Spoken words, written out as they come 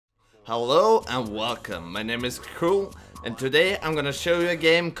Hello and welcome, my name is Cruel, and today I'm gonna show you a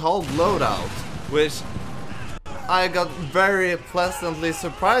game called Loadout, which I got very pleasantly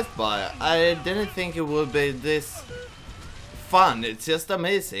surprised by. I didn't think it would be this fun, it's just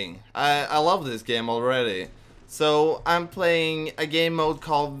amazing. I love this game already. So I'm playing a game mode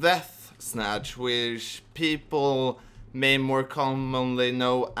called Death Snatch, which people may more commonly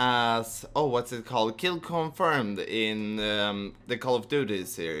know as, what's it called? Kill Confirmed in the Call of Duty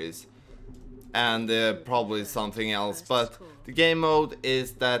series. And probably something else, but the game mode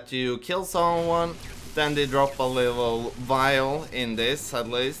is that you kill someone, then they drop a little vial, in this at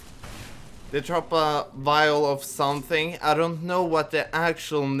least. They drop a vial of something. I don't know what the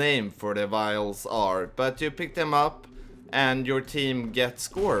actual name for the vials are, but you pick them up and your team gets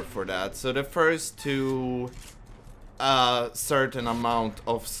score for that. So the first to a certain amount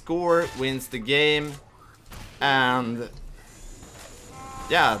of score wins the game, and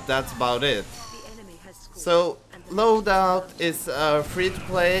yeah, that's about it. So Loadout is a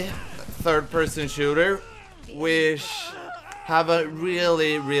free-to-play third-person shooter, which have a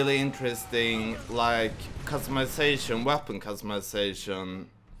really interesting customization, weapon customization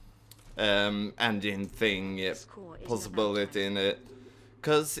engine thing possibility in it.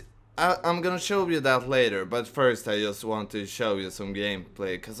 Cause I'm gonna show you that later, but first I just want to show you some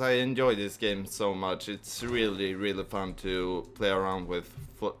gameplay, cause I enjoy this game so much. It's really fun to play around with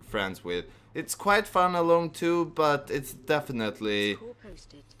friends with. It's quite fun alone too, but it's definitely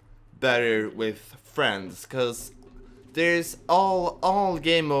better with friends, cause there's all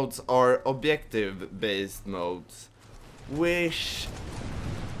game modes are objective based modes, which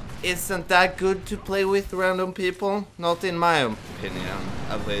isn't that good to play with random people, not in my opinion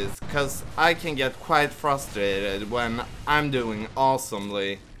at least, cause I can get quite frustrated when I'm doing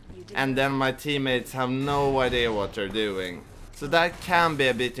awesomely and then my teammates have no idea what they're doing. So that can be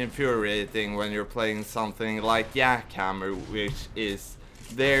a bit infuriating when you're playing something like Jackhammer, which is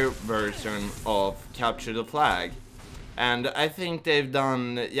their version of Capture the Flag. And I think they've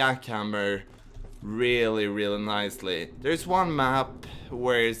done Jackhammer really nicely. There's one map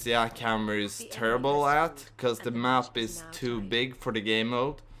where Jackhammer is terrible at, because the map is too big for the game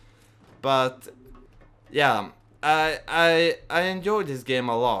mode. But yeah, I enjoy this game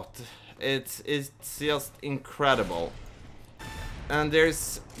a lot. It's just incredible. And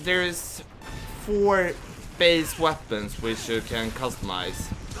there's 4 base weapons which you can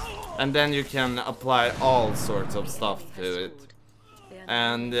customize, and then you can apply all sorts of stuff to it.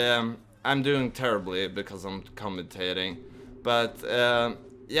 And I'm doing terribly because I'm commentating, but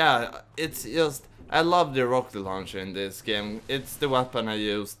yeah, it's just, I love the rocket launcher in this game. It's the weapon I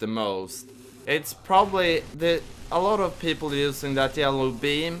use the most. It's probably a lot of people using that yellow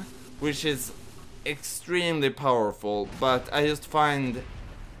beam, which is extremely powerful, but I just find,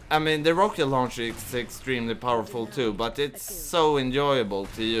 I mean, the rocket launcher is extremely powerful too, but it's so enjoyable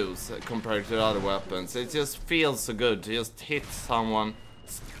to use compared to other weapons. It just feels so good to just hit someone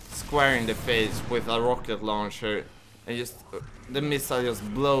square in the face with a rocket launcher, and just the missile just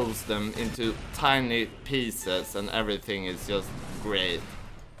blows them into tiny pieces and everything is just great.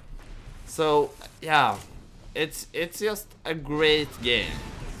 So yeah, it's just a great game.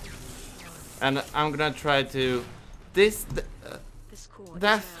 And I'm gonna try to... Death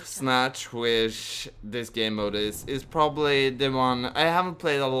Snatch, which this game mode is probably the one I haven't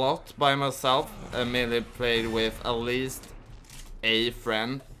played a lot by myself. I mainly played with at least a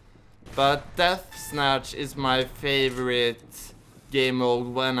friend. But Death Snatch is my favorite game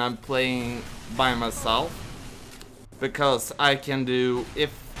mode when I'm playing by myself, because I can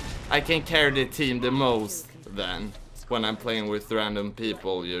carry the team the most then. When I'm playing with random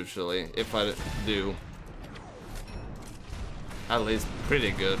people, usually, if I do at least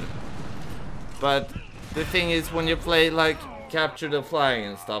pretty good. But the thing is, when you play like Capture the Flag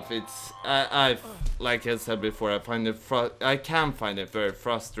and stuff, it's like I said before, I can find it very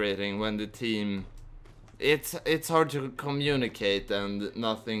frustrating when the team, it's hard to communicate and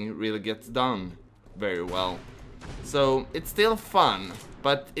nothing really gets done very well. So it's still fun,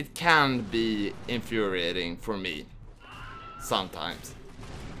 but it can be infuriating for me sometimes.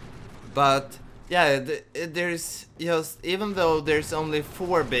 But yeah, there's just, even though there's only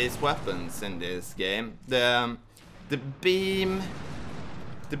 4 base weapons in this game, the beam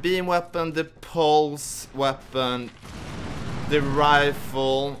weapon, the pulse weapon, the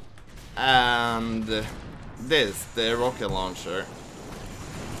rifle, and the rocket launcher.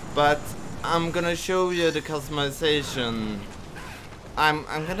 But I'm gonna show you the customization. I'm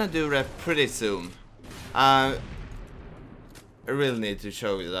gonna do that pretty soon. I really need to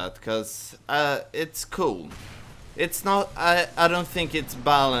show you that, because it's cool. It's not, I don't think it's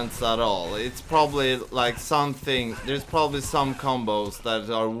balanced at all. It's probably like something, there's probably some combos that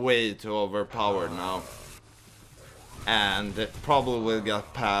are way too overpowered now. And it probably will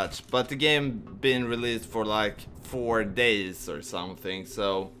get patched. But the game been released for like 4 days or something,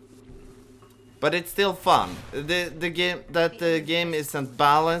 so... But it's still fun. The game isn't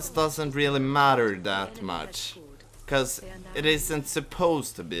balanced doesn't really matter that much. Because it isn't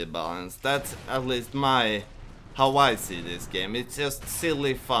supposed to be balanced. That's at least how I see this game. It's just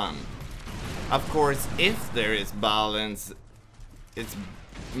silly fun. Of course, if there is balance, it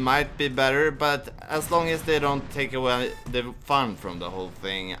might be better, but as long as they don't take away the fun from the whole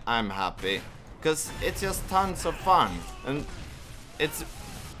thing, I'm happy. Because it's just tons of fun. And it's...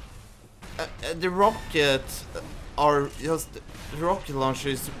 the rocket launcher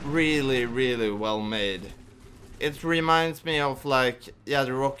is really, really well made. It reminds me of like, yeah,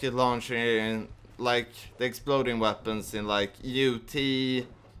 the rocket launcher in like the exploding weapons in like UT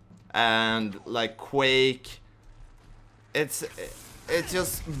and like Quake. It's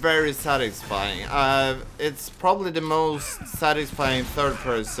just very satisfying. It's probably the most satisfying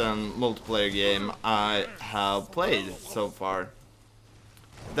third-person multiplayer game I have played so far.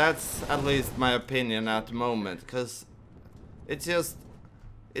 That's at least my opinion at the moment, because it's just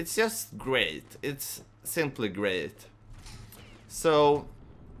great. It's simply great. So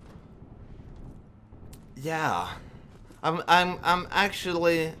yeah, I'm gonna show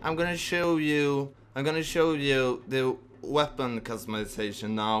you the weapon customization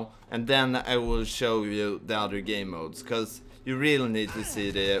now, and then I will show you the other game modes, because you really need to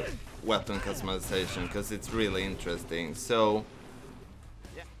see the weapon customization, because it's really interesting. So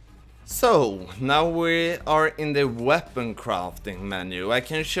now we are in the weapon crafting menu. I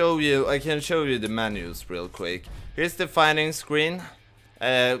can show you the menus real quick. Here's the fighting screen.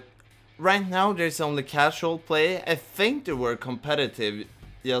 Right now there's only casual play. I think there were competitive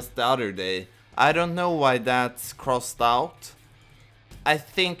just the other day. I don't know why that's crossed out. I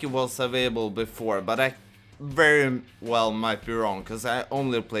think it was available before, but I very well might be wrong, because I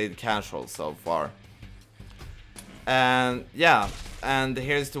only played casual so far. And yeah, and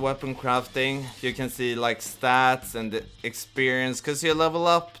here's the weapon crafting. You can see like stats and the experience, because you level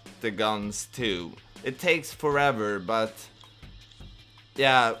up the guns too. It takes forever, but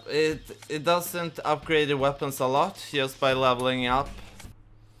yeah, it doesn't upgrade the weapons a lot just by leveling up.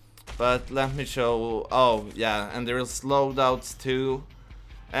 But let me show. Oh yeah, and there's loadouts too.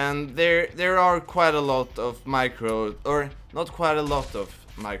 And there are quite a lot of not quite a lot of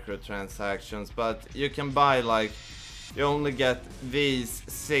microtransactions, but you can buy like, you only get these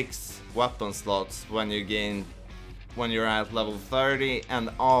 6 weapon slots when you're at level 30, and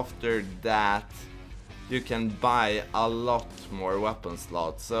after that you can buy a lot more weapon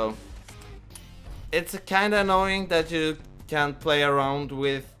slots. So it's kinda annoying that you can't play around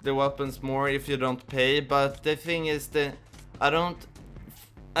with the weapons more if you don't pay, but the thing is that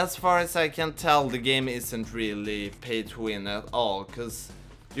as far as I can tell, the game isn't really pay to win at all, because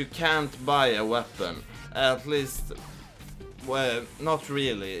you can't buy a weapon. At least, well, not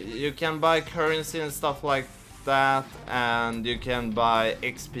really. You can buy currency and stuff like that, and you can buy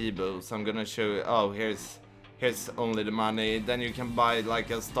XP boosts. I'm gonna show you. Oh, here's only the money. Then you can buy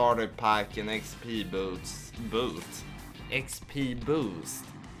like a starter pack and XP boost.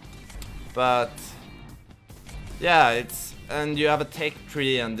 But yeah, and you have a tech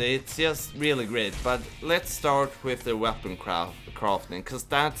tree, and it's just really great. But let's start with the weapon crafting, because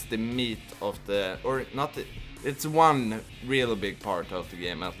that's the meat of the, or not the, it's one really big part of the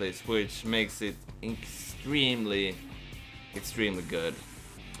game at least, which makes it extremely good.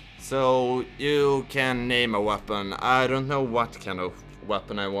 So you can name a weapon. I don't know what kind of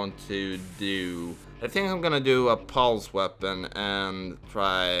weapon I want to do. I think I'm gonna do a pulse weapon and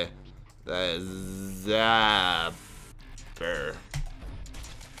try the zapper.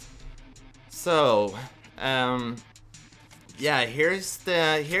 So, yeah, here's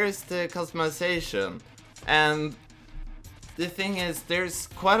the customization, and the thing is, there's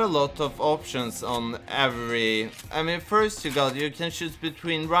quite a lot of options on every. I mean, first you can choose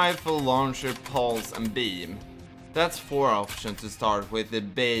between rifle, launcher, pulse, and beam. That's 4 options to start with the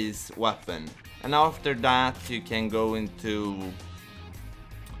base weapon, and after that you can go into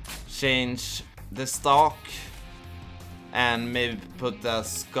change the stock and maybe put a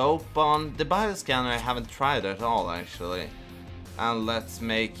scope on. The bioscanner I haven't tried at all actually. And let's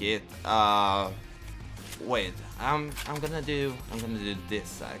make it wait, I'm gonna do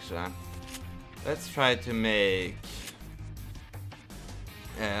this actually. Let's try to make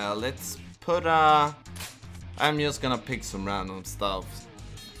let's put I'm just gonna pick some random stuff.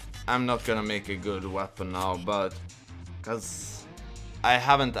 I'm not gonna make a good weapon now, but because I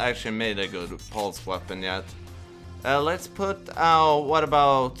haven't actually made a good pulse weapon yet. Let's put what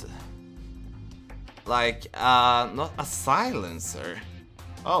about like not a silencer?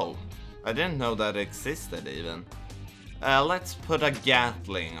 Oh, I didn't know that existed even. Let's put a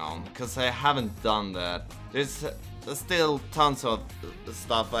Gatling on, because I haven't done that. There's still tons of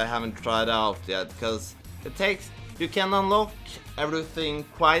stuff I haven't tried out yet, because you can unlock everything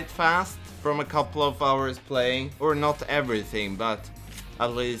quite fast from a couple of hours playing, or not everything, but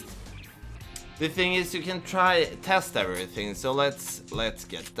at least. The thing is, you can test everything, so let's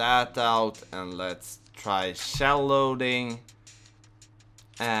get that out, and let's try shell loading,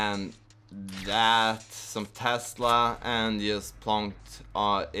 and that, some Tesla, and just plonked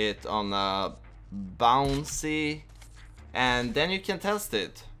it on a bouncy, and then you can test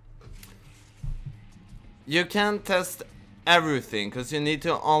it. You can test everything, because you need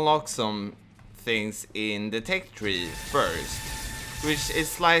to unlock some things in the tech tree first, which is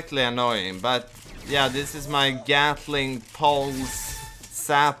slightly annoying, but yeah, this is my Gatling Pulse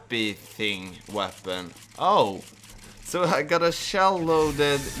Sappy thing weapon. Oh, so I got a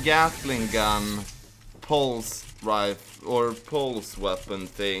shell-loaded Gatling gun pulse rifle or pulse weapon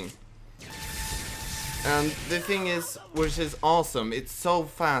thing. And the thing is, which is awesome, it's so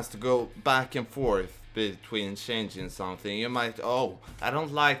fast to go back and forth between changing something. You might, oh, I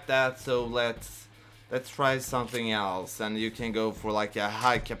don't like that, so let's try something else, and you can go for like a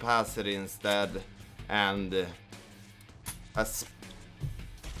high capacity instead, and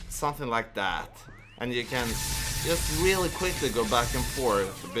something like that, and you can just really quickly go back and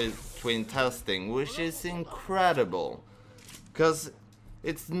forth between testing, which is incredible, because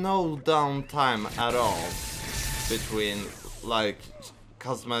it's no downtime at all between like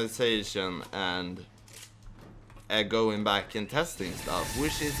customization and going back and testing stuff,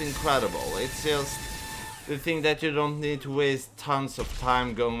 which is incredible. It's just the thing that you don't need to waste tons of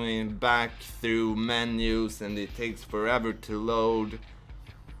time going back through menus, and it takes forever to load,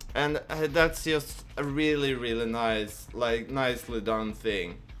 and that's just a really nice, like nicely done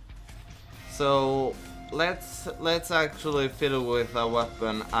thing. So let's actually fiddle with a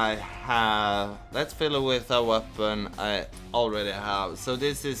weapon I have. Let's fiddle with a weapon I already have. So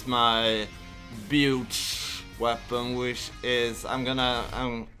this is my Butte weapon, which is I'm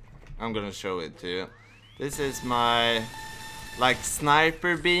gonna show it to you. This is my like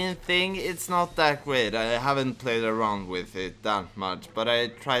sniper beam thing. It's not that great. I haven't played around with it that much, but I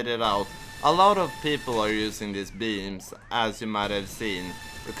tried it out. A lot of people are using these beams, as you might have seen,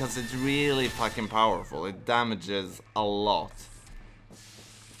 because it's really fucking powerful. It damages a lot.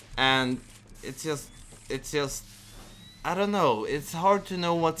 And it's just I don't know. It's hard to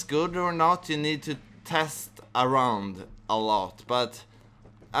know what's good or not. You need to test around a lot, but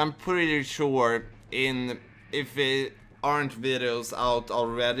I'm pretty sure if it aren't videos out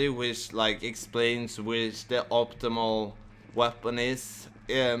already which like explains which the optimal weapon is,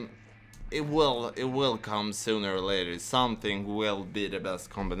 it will come sooner or later. Something will be the best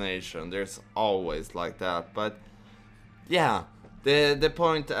combination. There's always like that. But yeah, the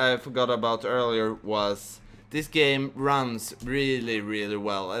point I forgot about earlier was this game runs really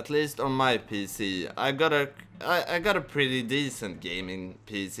well, at least on my PC. I got a pretty decent gaming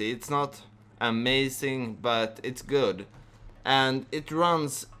PC. It's not amazing, but it's good, and it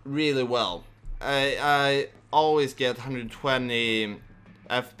runs really well. I always get 120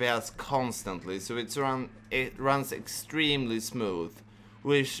 FPS constantly, so it runs extremely smooth,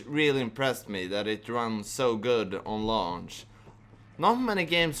 which really impressed me that it runs so good on launch. Not many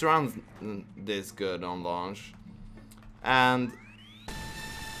games run this good on launch, and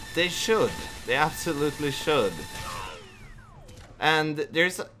they absolutely should. And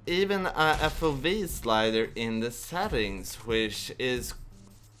there's even a FOV slider in the settings, which is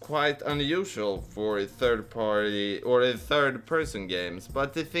quite unusual for third party or third person games.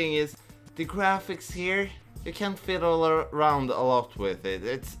 But the thing is, the graphics here, you can't fiddle around a lot with it.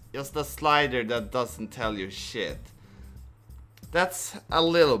 It's just a slider that doesn't tell you shit. That's a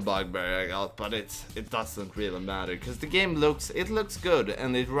little bugbear I got, but it doesn't really matter, because the game looks good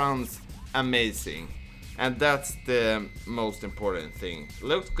and it runs amazing. And that's the most important thing.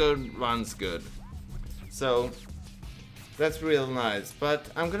 Looks good, runs good. So that's real nice. But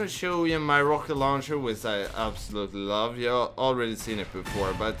I'm gonna show you my rocket launcher, which I absolutely love. You've already seen it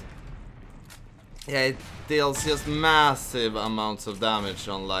before, but yeah, it deals just massive amounts of damage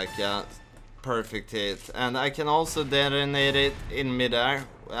on like a perfect hit. And I can also detonate it in midair.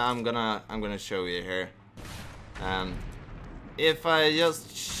 I'm gonna show you here. And if I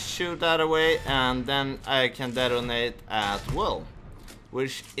just shoot that away, and then I can detonate at will.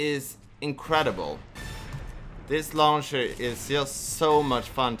 which is incredible. This launcher is just so much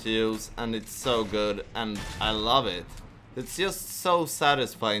fun to use, and it's so good, and I love it. It's just so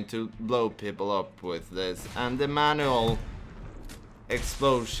satisfying to blow people up with this. And the manual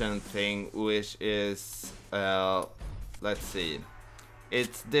explosion thing, which is, let's see,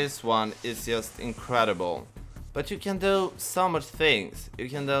 it's this one is just incredible. But you can do so much things. You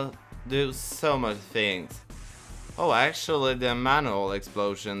can do so much things. Oh, actually the manual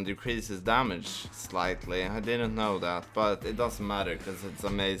explosion decreases damage slightly. I didn't know that, but it doesn't matter because it's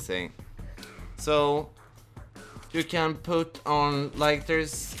amazing. So you can put on, like, no,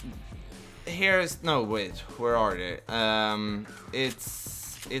 wait, where are they?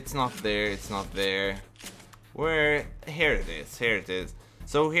 It's not there. Here it is.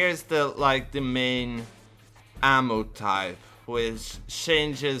 So here's the main ammo type, which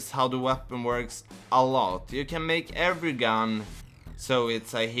changes how the weapon works a lot. You can make every gun so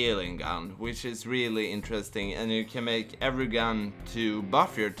it's a healing gun, which is really interesting, and you can make every gun to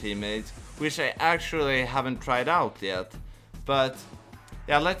buff your teammates, which I actually haven't tried out yet. But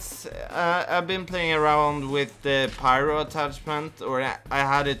yeah, I've been playing around with the pyro attachment, or I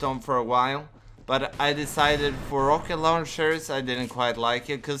had it on for a while, but I decided for rocket launchers I didn't quite like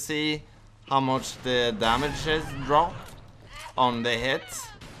it, cause see how much the damages drop on the hits.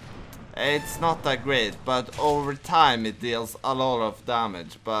 It's not that great, but over time it deals a lot of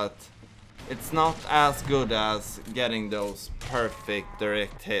damage, but it's not as good as getting those perfect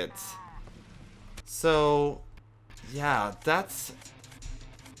direct hits. So yeah, that's,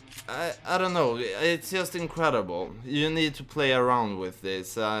 I don't know, it's just incredible. You need to play around with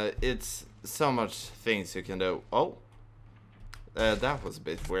this. It's so much things you can do. Oh, that was a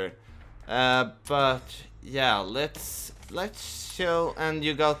bit weird. But yeah, let's show. And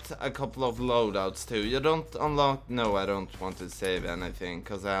you got a couple of loadouts too. You don't unlock. No, I don't want to save anything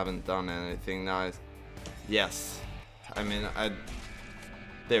because I haven't done anything nice. Yes, I mean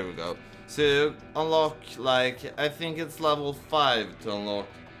there we go. So unlock, like, I think it's level 5 to unlock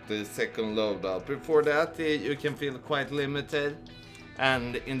the second loadout. Before that, you can feel quite limited.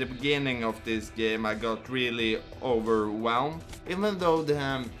 And in the beginning of this game, I got really overwhelmed. Even though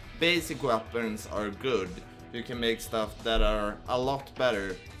the basic weapons are good, you can make stuff that are a lot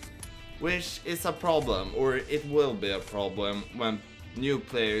better, which is a problem, or it will be a problem when new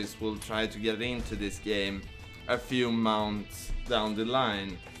players will try to get into this game a few months down the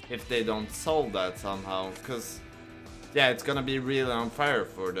line, if they don't solve that somehow, because yeah, it's gonna be really unfair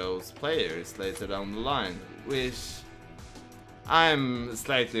for those players later down the line, which I'm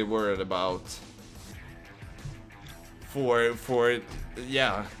slightly worried about.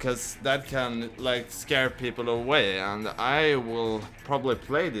 Yeah, because that can, like, scare people away, and I will probably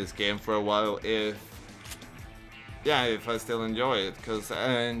play this game for a while if I still enjoy it, because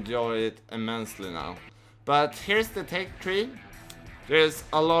I enjoy it immensely now. But here's the tech tree. There's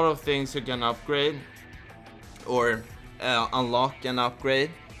a lot of things you can upgrade or unlock and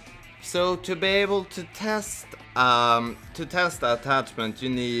upgrade. So to be able to test the attachment, you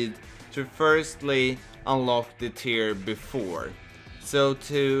need to firstly unlock the tier before. So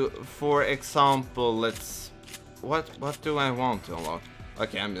for example, what do I want to unlock?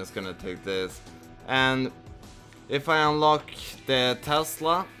 Okay, I'm just gonna take this, and if I unlock the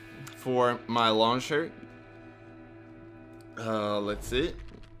Tesla for my launcher, let's see,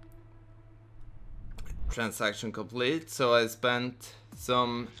 transaction complete. So I spent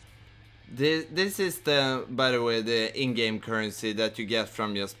some. This is by the way, the in-game currency that you get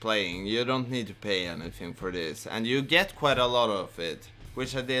from just playing. You don't need to pay anything for this, and you get quite a lot of it,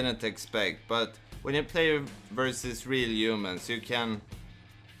 which I didn't expect. But when you play versus real humans, you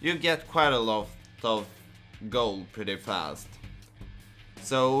get quite a lot of gold pretty fast.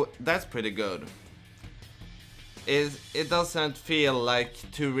 So that's pretty good. It doesn't feel like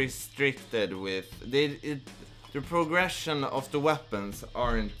too restricted with the progression of the weapons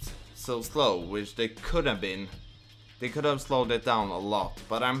aren't so slow, which they could have been. They could have slowed it down a lot,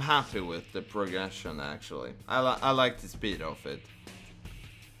 but I'm happy with the progression actually. I like the speed of it.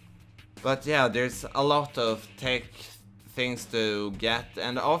 But yeah, there's a lot of tech things to get,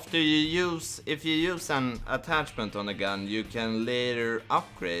 and after if you use an attachment on a gun, you can later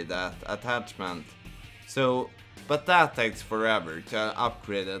upgrade that attachment. So, but that takes forever to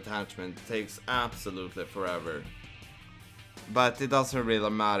upgrade the attachment. It takes absolutely forever. But it doesn't really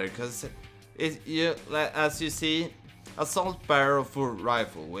matter, because as you see, assault barrel for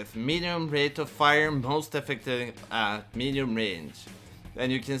rifle with medium rate of fire, most effective at medium range.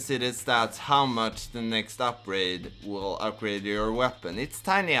 And you can see the stats, how much the next upgrade will upgrade your weapon. It's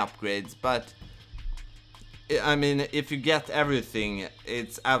tiny upgrades, but I mean, if you get everything,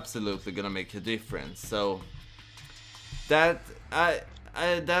 it's absolutely gonna make a difference. So that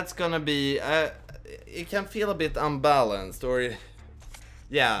that's gonna be it can feel a bit unbalanced, or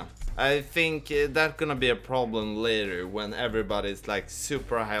yeah, I think that's gonna be a problem later when everybody's like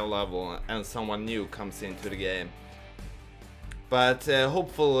super high level and someone new comes into the game. But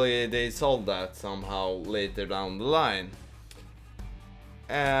hopefully they solve that somehow later down the line.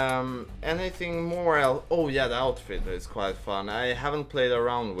 Anything more? Oh yeah, the outfit is quite fun. I haven't played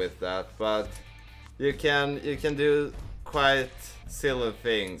around with that, but you can do quite silly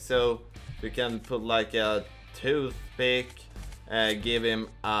things. So you can put like a toothpick, give him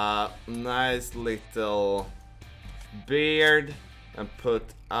a nice little beard, and put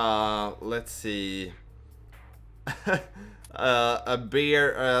let's see, a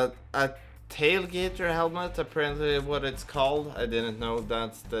beard, a tailgater helmet, apparently what it's called. I didn't know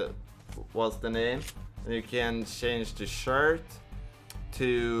was the name. And you can change the shirt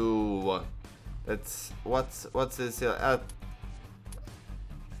to what's this, a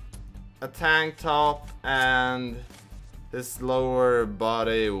tank top, and his lower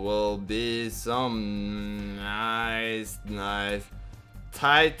body will be some nice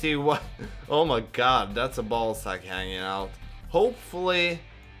tighty what. Oh my god, that's a ball sack hanging out. Hopefully,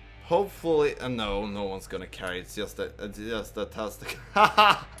 no one's gonna carry it. It's just a testicle.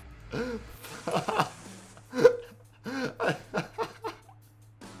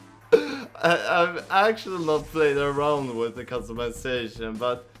 I've actually not played around with the customization,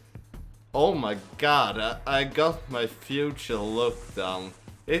 but oh my god, I got my future look down.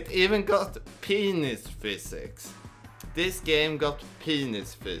 It even got penis physics. This game got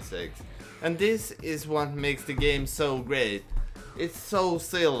penis physics, and this is what makes the game so great. It's so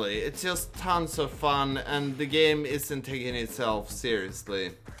silly, it's just tons of fun, and the game isn't taking itself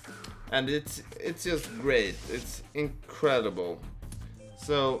seriously. And it's just great, it's incredible.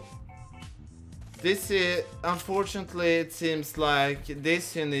 So this is, unfortunately, it seems like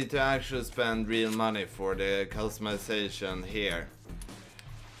this you need to actually spend real money for the customization here.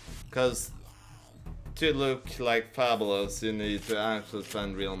 Cause to look like fabulous you need to actually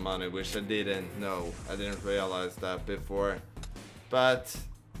spend real money, which I didn't know. I didn't realize that before. But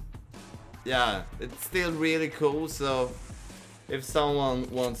yeah, it's still really cool, so if someone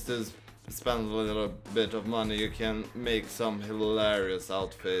wants to spend a little bit of money, you can make some hilarious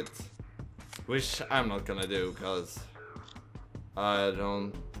outfits. Which I'm not gonna do, cause I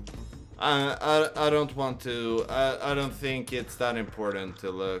don't want to. I don't think it's that important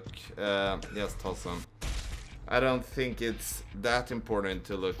to look. Yes, Tossum. I don't think it's that important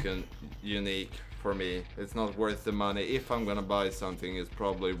to look unique for me. It's not worth the money. If I'm gonna buy something, it's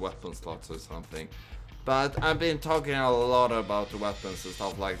probably weapon slots or something. But I've been talking a lot about the weapons and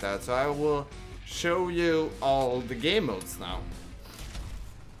stuff like that, so I will show you all the game modes now.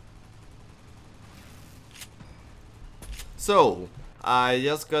 So, I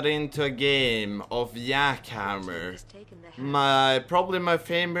just got into a game of Jackhammer. Probably my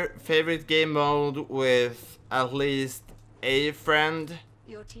favorite game mode with at least a friend,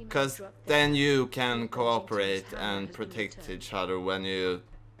 cause then you can cooperate and protect each other when you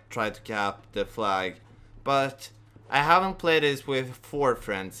try to cap the flag. But I haven't played this with 4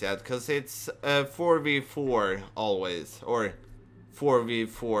 friends yet, cause it's 4v4 always, or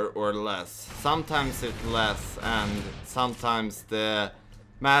 4v4 or less. Sometimes it's less, and sometimes the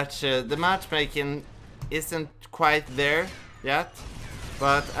matchmaking isn't quite there yet.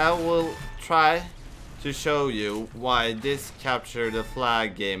 But I will try to show you why this capture the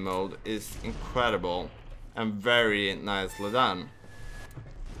flag game mode is incredible and very nicely done.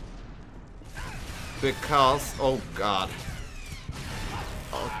 Because oh god.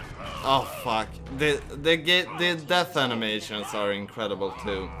 Oh fuck, the death animations are incredible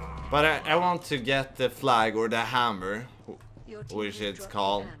too. But I want to get the flag, or the hammer, which it's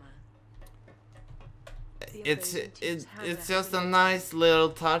called. It's just a nice little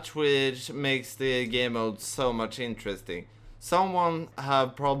touch which makes the game mode so much interesting. Someone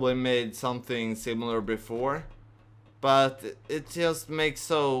have probably made something similar before, but it just makes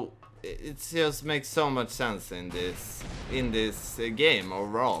so much sense in this game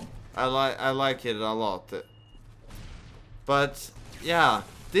overall. I like it a lot. But yeah,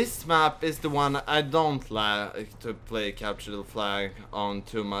 this map is the one I don't like to play capture the flag on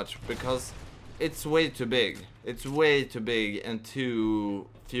too much, because it's way too big. It's way too big and too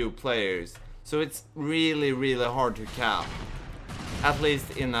few players. So it's really hard to cap. At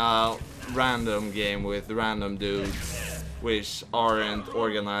least in a random game with random dudes which aren't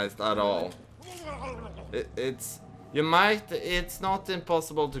organized at all. It's not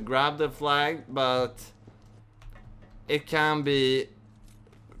impossible to grab the flag, but it can be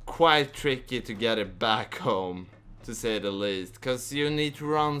quite tricky to get it back home, to say the least, because you need to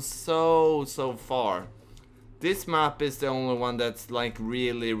run so far. This map is the only one that's like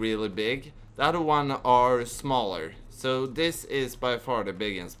really big. The other one are smaller. So this is by far the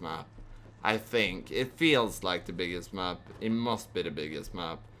biggest map. I think. It feels like the biggest map. It must be the biggest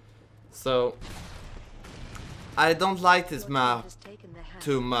map. So I don't like this map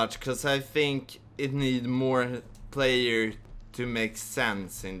too much because I think it needs more player to make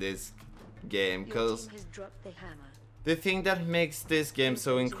sense in this game, because the thing that makes this game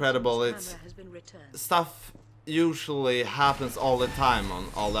so incredible, it's stuff usually happens all the time on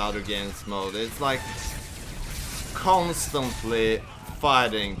all the other games mode. It's like constantly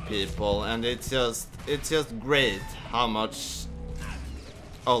fighting people, and it's just great how much.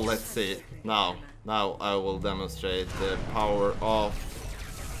 Oh, let's see. Now I will demonstrate the power of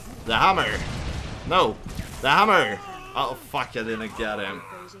the hammer. No, the hammer. Oh fuck, I didn't get him.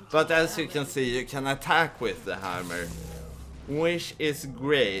 But as you can see, you can attack with the hammer, which is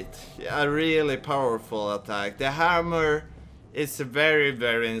great. A really powerful attack. The hammer is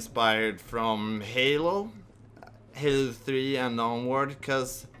very inspired from Halo 3 and onward,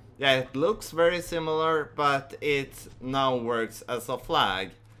 because yeah, it looks very similar, but it now works as a flag.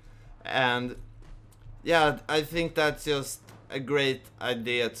 And yeah, I think that's just a great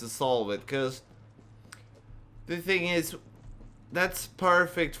idea to solve it, because the thing is, that's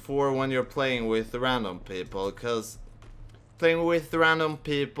perfect for when you're playing with random people, because playing with random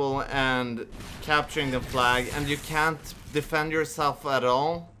people and capturing the flag and you can't defend yourself at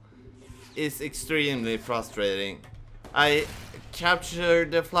all is extremely frustrating. I capture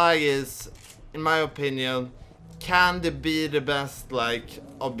the flag is, in my opinion, can be the best like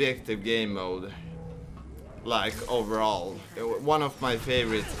objective game mode, like overall. One of my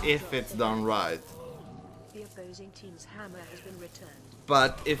favorites if it's done right. The opposing team's hammer has been returned.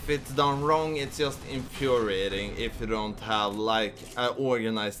 But if it's done wrong, it's just infuriating if you don't have like an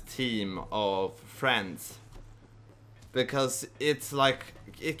organized team of friends. Because it's like,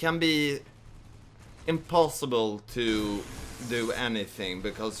 it can be impossible to do anything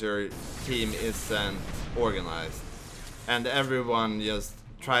because your team isn't organized. And everyone just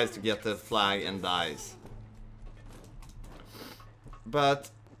tries to get the flag and dies. But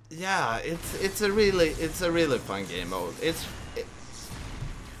yeah, it's a really fun game mode.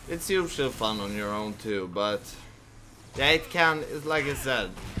 It's usually fun on your own too, but yeah, it's like I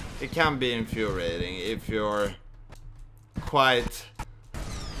said, it can be infuriating if you're quite.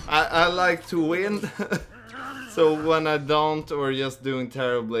 I like to win, so when I don't or just doing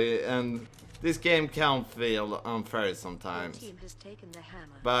terribly, and this game can feel unfair sometimes.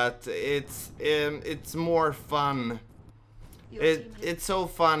 But it's more fun. It's so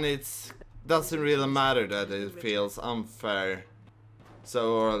fun. It doesn't really matter that it feels unfair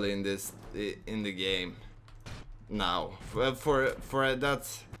so early in the game. Now, for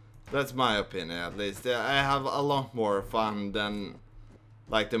that's my opinion at least. I have a lot more fun than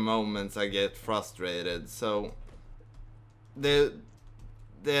like the moments I get frustrated. So the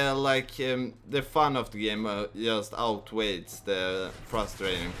fun of the game just outweighs the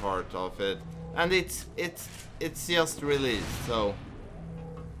frustrating part of it, and it's just released, so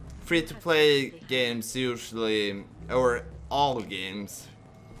free-to-play games usually, or all games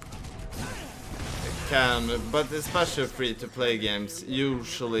can, but especially free-to-play games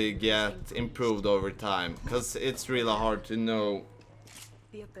usually get improved over time, because it's really hard to know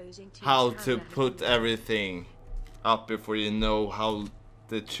how to put everything up before you know how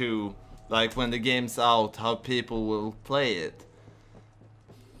the two, like when the game's out, how people will play it.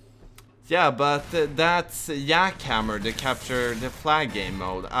 Yeah, but that's Jackhammer, the capture the flag game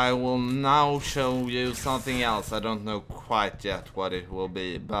mode. I will now show you something else. I don't know quite yet what it will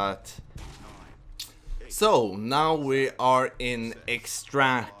be, but so now we are in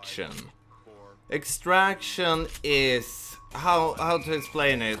Extraction. Extraction is how to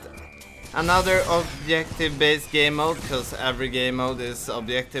explain it. Another objective-based game mode, because every game mode is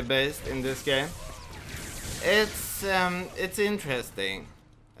objective-based in this game. It's interesting.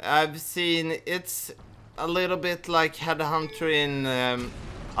 I've seen it's a little bit like Headhunter in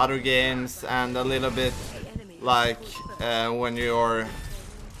other games, and a little bit like when you're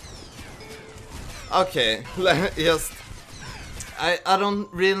okay. Just I don't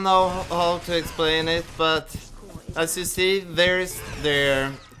really know how to explain it, but as you see, there's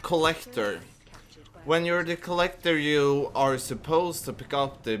their collector. When you're the collector, you are supposed to pick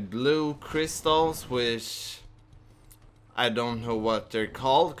up the blue crystals, which I don't know what they're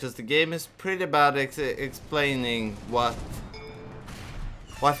called, because the game is pretty bad explaining what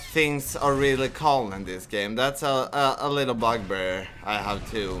what things are really called in this game. That's a little bugbear I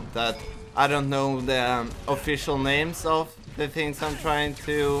have too. That I don't know the official names of the things I'm trying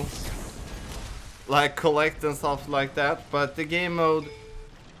to like collect and stuff like that. But the game mode,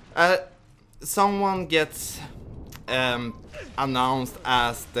 someone gets announced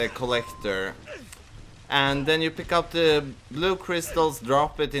as the collector, and then you pick up the blue crystals,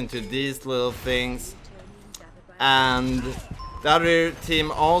 drop it into these little things, and the other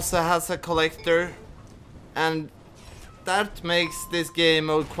team also has a collector, and that makes this game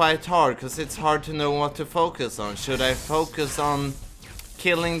mode quite hard, because it's hard to know what to focus on. Should I focus on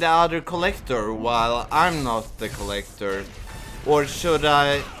killing the other collector while I'm not the collector, or should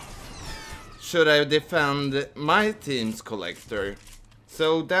I defend my team's collector?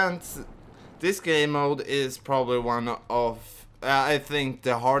 So this game mode is probably one of I think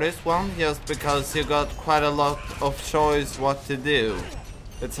the hardest one, just because you got quite a lot of choice what to do.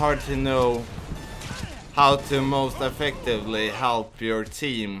 It's hard to know how to most effectively help your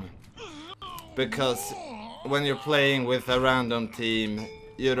team, because when you're playing with a random team,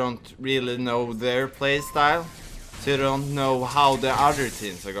 you don't really know their playstyle, so you don't know how the other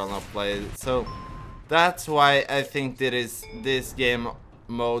teams are gonna play. So that's why I think this game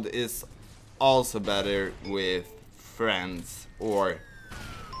mode is also better with friends, or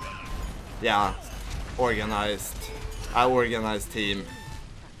yeah, organized team,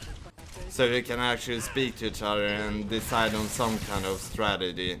 so you can actually speak to each other and decide on some kind of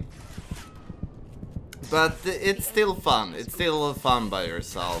strategy. But it's still fun. It's still fun by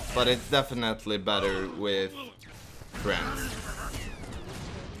yourself, but it's definitely better with friends.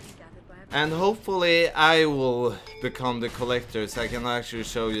 And hopefully I will become the collector, so I can actually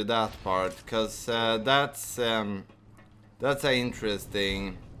show you that part, because that's an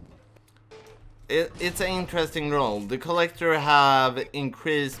interesting. It's an interesting role. The collector have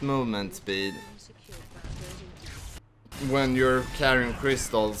increased movement speed when you're carrying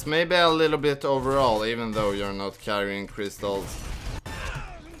crystals. Maybe a little bit overall, even though you're not carrying crystals.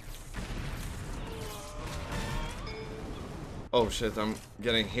 Oh shit, I'm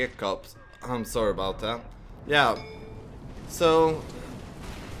getting hiccups. I'm sorry about that. Yeah, so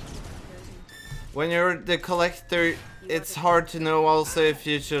when you're the collector, it's hard to know also if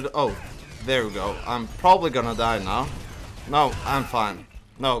you should... Oh, there we go. I'm probably gonna die now. No, I'm fine.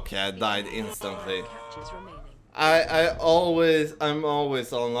 No, okay, I died instantly. I'm always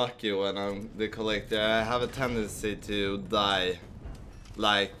unlucky when I'm the collector. I have a tendency to die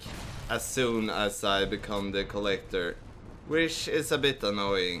like as soon as I become the collector, which is a bit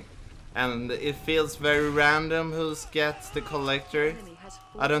annoying. And it feels very random who gets the collector.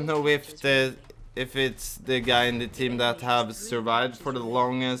 I don't know if it's the guy in the team that have survived for the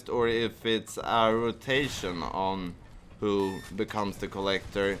longest, or if it's a rotation on who becomes the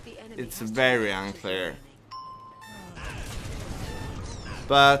collector. It's very unclear.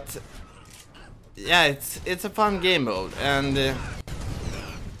 But yeah, it's a fun game mode, and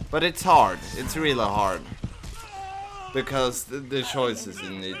but it's hard. It's really hard, because the choices you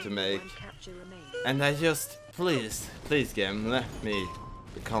need to make. And I just, please game, let me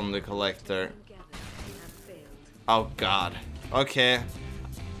become the collector. Oh god. Okay.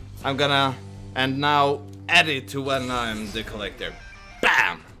 I'm gonna, and now edit to when I'm the collector.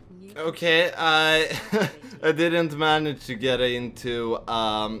 BAM! Okay, I I didn't manage to get into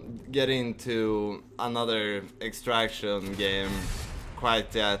another extraction game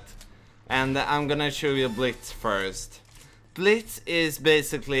quite yet. And I'm gonna show you Blitz first. Blitz is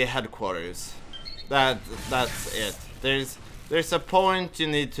basically headquarters. That's it. There's a point you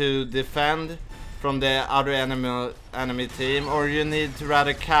need to defend from the other enemy team, or you need to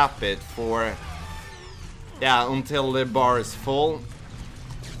rather cap it for, yeah, until the bar is full.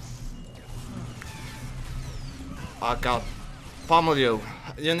 Oh god, pummel you.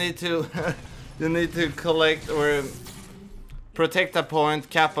 You need to you need to collect or protect a point,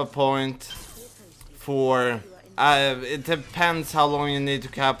 cap a point for it depends how long you need to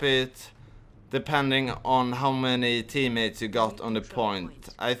cap it, depending on how many teammates you got on the point.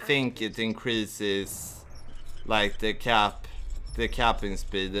 I think it increases like the capping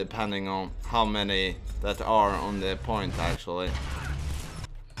speed depending on how many that are on the point actually.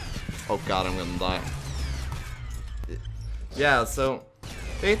 Oh god, I'm gonna die. Yeah, so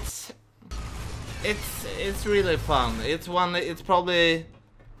it's really fun. It's probably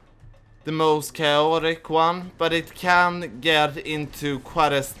the most chaotic one, but it can get into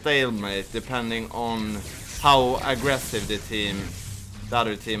quite a stalemate depending on how aggressive the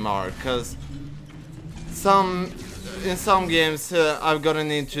other team are. Cause in some games I've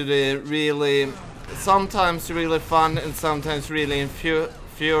gotten into the sometimes really fun and sometimes really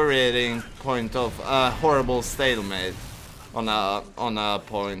infuriating point of a horrible stalemate on a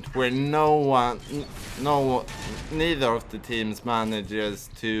point where neither of the teams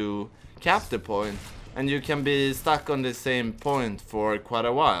manages to cap the point, and you can be stuck on the same point for quite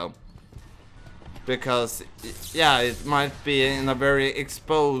a while. Because, yeah, it might be in a very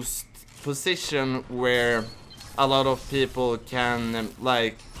exposed position where a lot of people can,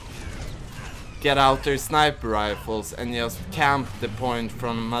 like, get out their sniper rifles and just camp the point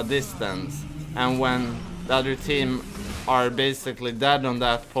from a distance. And when the other team are basically dead on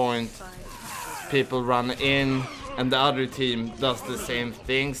that point, people run in, and the other team does the same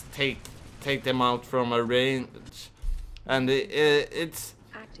things, take them out from a range. And it's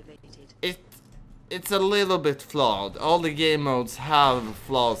a little bit flawed. All the game modes have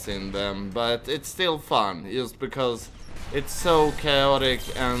flaws in them, but it's still fun, just because it's so chaotic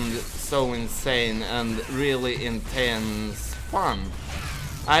and so insane and really intense fun.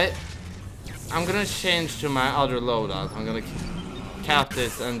 I'm gonna change to my other loadout. I'm gonna cap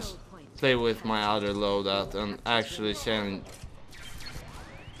this and play with my other loadout and actually change.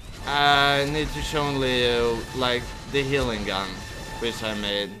 I need to show you like the healing gun, which I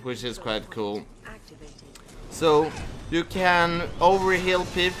made, which is quite cool. So you can overheal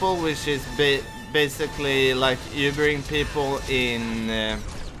people, which is basically like Ubering people in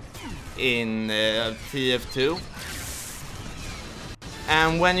TF2.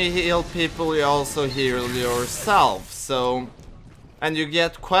 And when you heal people, you also heal yourself. So, and you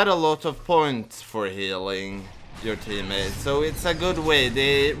get quite a lot of points for healing your teammates. So it's a good way.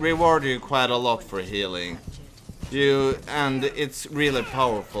 They reward you quite a lot for healing you, and it's really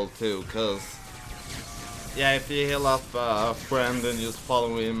powerful too, cause yeah, if you heal up a friend and just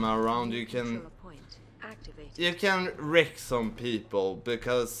follow him around, you can wreck some people,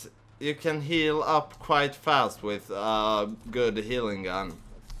 because you can heal up quite fast with a good healing gun,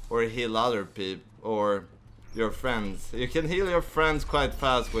 or heal other people or your friends. You can heal your friends quite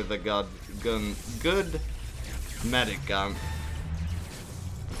fast with a good medic gun.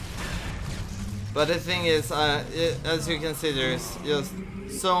 But the thing is, as you can see, there's just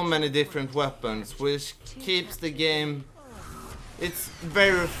so many different weapons, which keeps the game, it's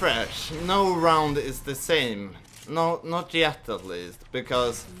very fresh. No round is the same. No, not yet at least,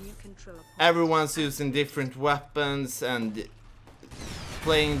 because everyone's using different weapons and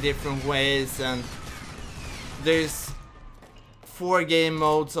playing different ways, and there's 4 game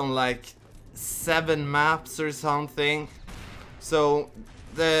modes on like 7 maps or something. So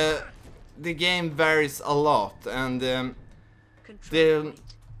the game varies a lot, and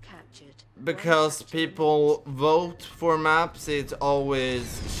because people vote for maps, it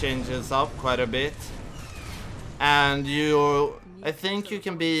always changes up quite a bit. And I think you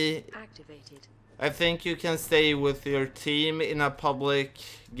can stay with your team in a public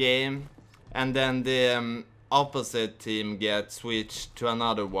game, and then the opposite team gets switched to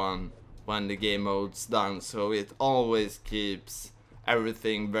another one when the game mode's done. So it always keeps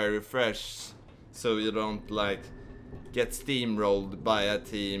everything very fresh, so you don't like get steamrolled by a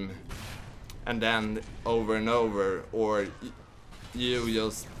team and then over and over, or you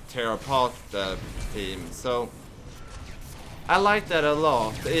just tear apart the team. So I like that a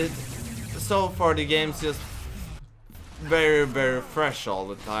lot. So far the game's just very fresh all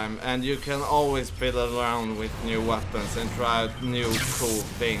the time, and you can always fiddle around with new weapons and try out new cool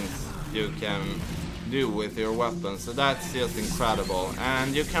things you can do with your weapons. So that's just incredible.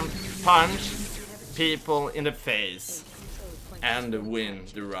 And you can punch people in the face and win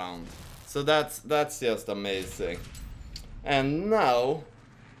the round. So that's just amazing. And now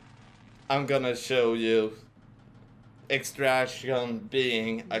I'm gonna show you extraction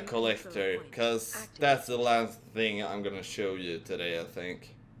being a collector, because that's the last thing I'm gonna show you today, I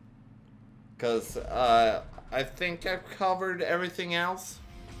think. Because I think I've covered everything else.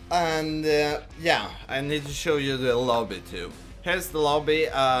 And yeah, I need to show you the lobby too. Here's the lobby.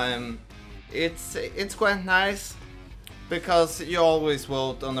 It's quite nice, because you always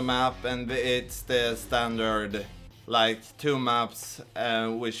vote on the map, and it's the standard like 2 maps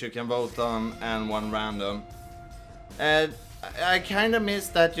which you can vote on and 1 random. I kind of miss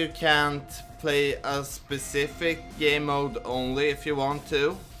that you can't play a specific game mode only if you want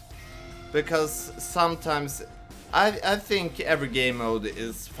to, because sometimes I think every game mode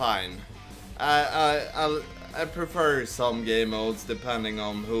is fine. I prefer some game modes depending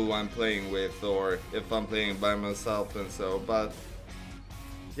on who I'm playing with, or if I'm playing by myself and so, but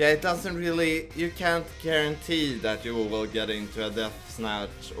yeah, it doesn't really, you can't guarantee that you will get into a death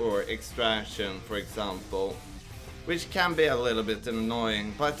snatch or extraction, for example, which can be a little bit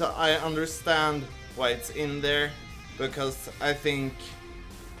annoying, but I understand why it's in there, because I think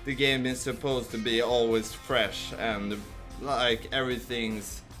the game is supposed to be always fresh and like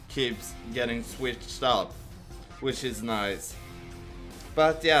everything's keeps getting switched up, which is nice.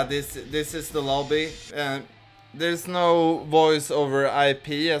 But yeah, this is the lobby. There's no voice over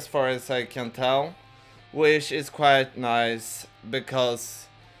IP as far as I can tell, which is quite nice because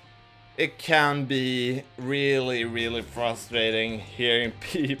it can be really frustrating hearing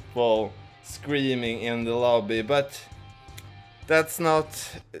people screaming in the lobby, but that's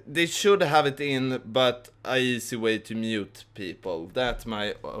not... They should have it in, but a easy way to mute people. That's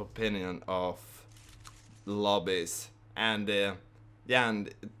my opinion of lobbies. And yeah,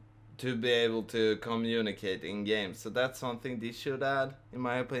 and to be able to communicate in games. So that's something they should add, in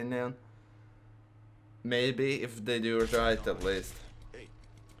my opinion. Maybe, if they do it right at least.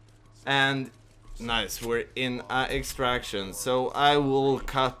 And nice, we're in extraction. So I will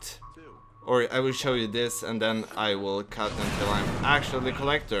cut, or I will show you this, and then I will cut until I'm actually the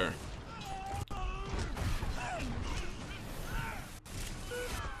collector.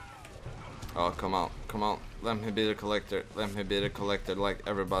 Oh, come on, come on. Let me be the collector. Let me be the collector like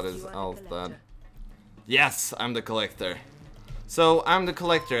everybody's else dead. Yes, I'm the collector. So I'm the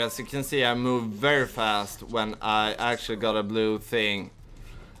collector. As you can see, I move very fast when I actually got a blue thing.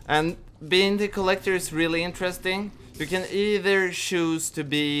 And being the collector is really interesting. You can either choose to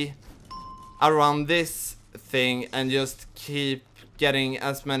be around this thing and just keep getting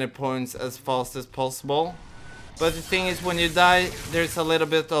as many points as fast as possible. But the thing is, when you die, there's a little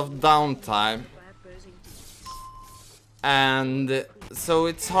bit of downtime. And so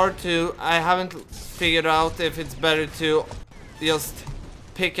it's hard to... I haven't figured out if it's better to just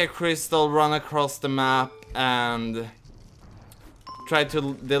pick a crystal, run across the map, and try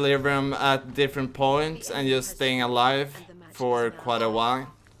to deliver them at different points and just staying alive for quite a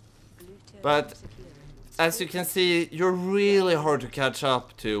while. But as you can see, you're really hard to catch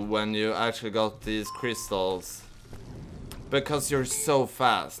up to when you actually got these crystals, because you're so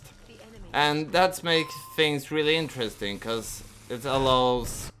fast. And that makes things really interesting, because it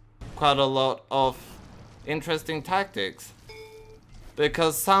allows quite a lot of interesting tactics.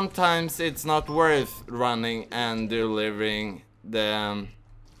 Because sometimes it's not worth running and delivering the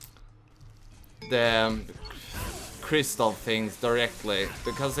crystal things directly,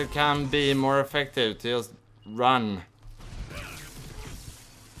 because it can be more effective to just run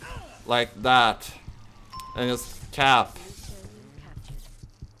like that and just cap.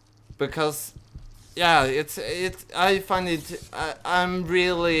 Because yeah, I find it, I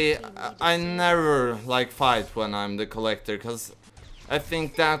never like fight when I'm the collector, because I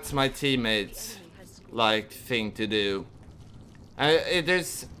think that's my teammates like thing to do.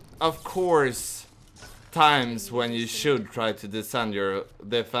 There's of course times when you should try to defend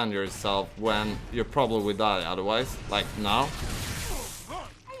yourself when you probably will die otherwise, like now.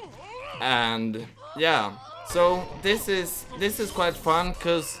 And yeah, so this is quite fun,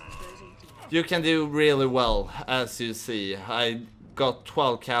 because you can do really well. As you see, I got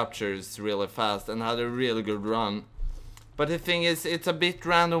 12 captures really fast and had a really good run. But the thing is, it's a bit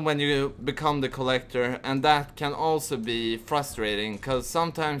random when you become the collector, and that can also be frustrating, because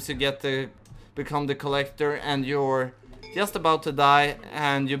sometimes you get to become the collector and you're just about to die,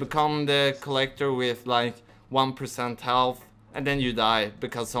 and you become the collector with like 1% health, and then you die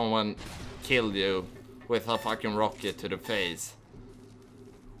because someone killed you with a fucking rocket to the face.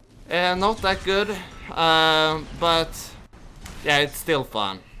 Not that good, but yeah, it's still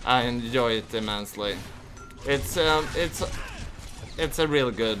fun. I enjoy it immensely. It's a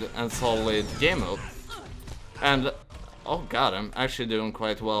really good and solid game mode. And oh god, I'm actually doing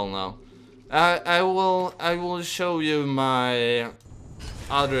quite well now. I will show you my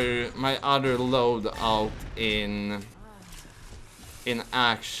other loadout in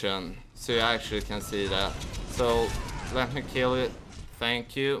action, so you actually can see that. So let me kill it.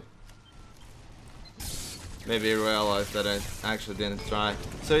 Thank you. Maybe you realize that I actually didn't try.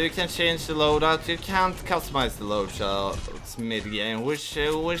 So you can change the loadout. You can't customize the loadouts mid-game, which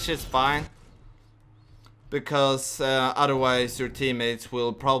is fine. Because otherwise your teammates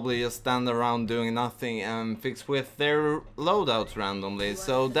will probably just stand around doing nothing and fix with their loadouts randomly.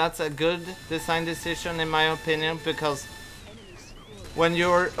 So that's a good design decision in my opinion, because when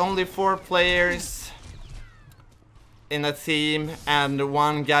you're only 4 players in a team and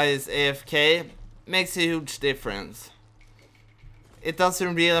one guy is AFK, makes a huge difference. It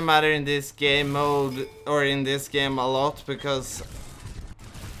doesn't really matter in this game mode, or in this game a lot, because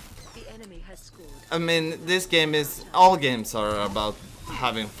I mean, this game is, all games are about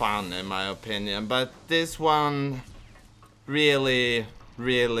having fun in my opinion, but this one really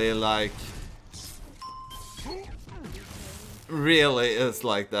really is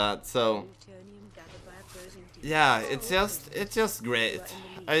like that. So Plutonium gathered by opposing teams. yeah, it's just great.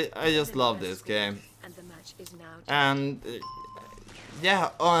 I just love this game. And the match is now And yeah,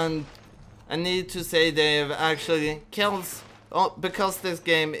 and I need to say they've actually kills because this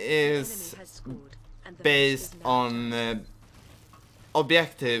game is based on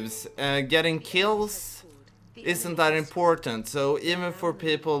objectives. Getting kills isn't that important, so even for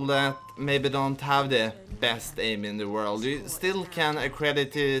people that maybe don't have the best aim in the world, you still can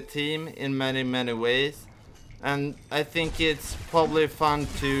accredit the team in many ways. And I think it's probably fun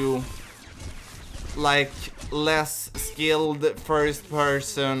to like less skilled first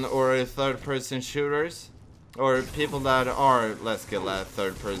person or third person shooters, or people that are less skilled at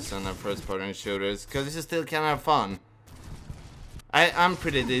third person and first person shooters, because you still can have fun. I'm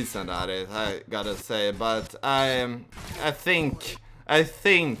pretty decent at it, I gotta say, but I think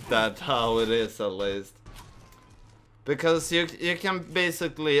that's how it is, at least. Because you can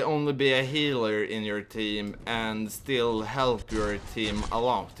basically only be a healer in your team and still help your team a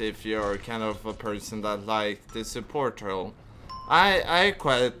lot if you're kind of a person that likes the support role. I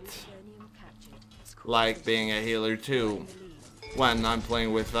quite like being a healer too when I'm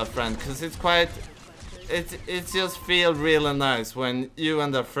playing with a friend, because it's quite it just feels really nice when you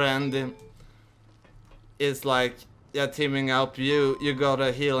and a friend is like, yeah, teaming up. You got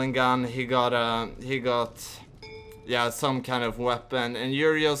a healing gun, he got yeah, some kind of weapon, and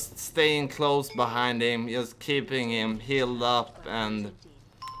you're just staying close behind him, just keeping him healed up and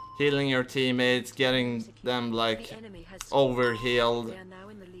healing your teammates, getting them like over healed,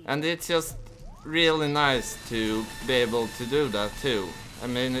 and it's just really nice to be able to do that too. I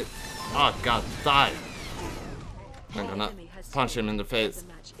mean, oh god, die! I'm gonna punch him in the face.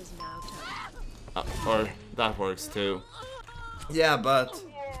 Or that works too. Yeah, but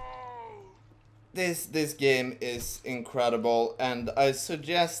this game is incredible, and I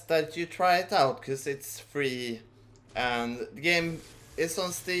suggest that you try it out because it's free, and the game is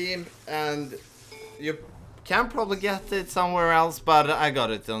on Steam, and you can probably get it somewhere else, but I got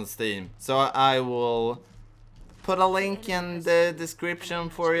it on Steam, so I will put a link in the description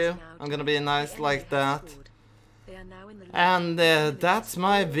for you. I'm gonna be nice like that. And that's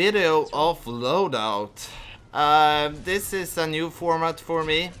my video of Loadout. This is a new format for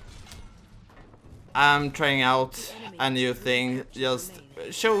me. I'm trying out a new thing, just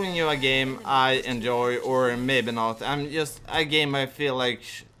showing you a game I enjoy, or maybe not. I'm just a game I feel like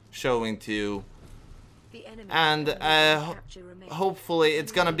showing to you. And hopefully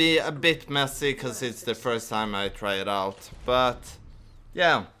it's gonna be a bit messy because it's the first time I try it out. But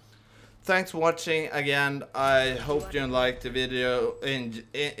yeah, thanks for watching again. I hope you liked the video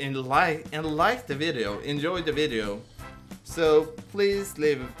like the video, enjoyed the video. So please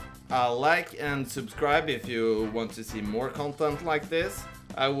leave a like and subscribe if you want to see more content like this.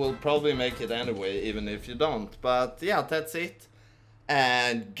 I will probably make it anyway, even if you don't. But yeah, that's it.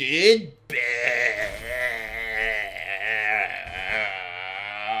 And goodbye.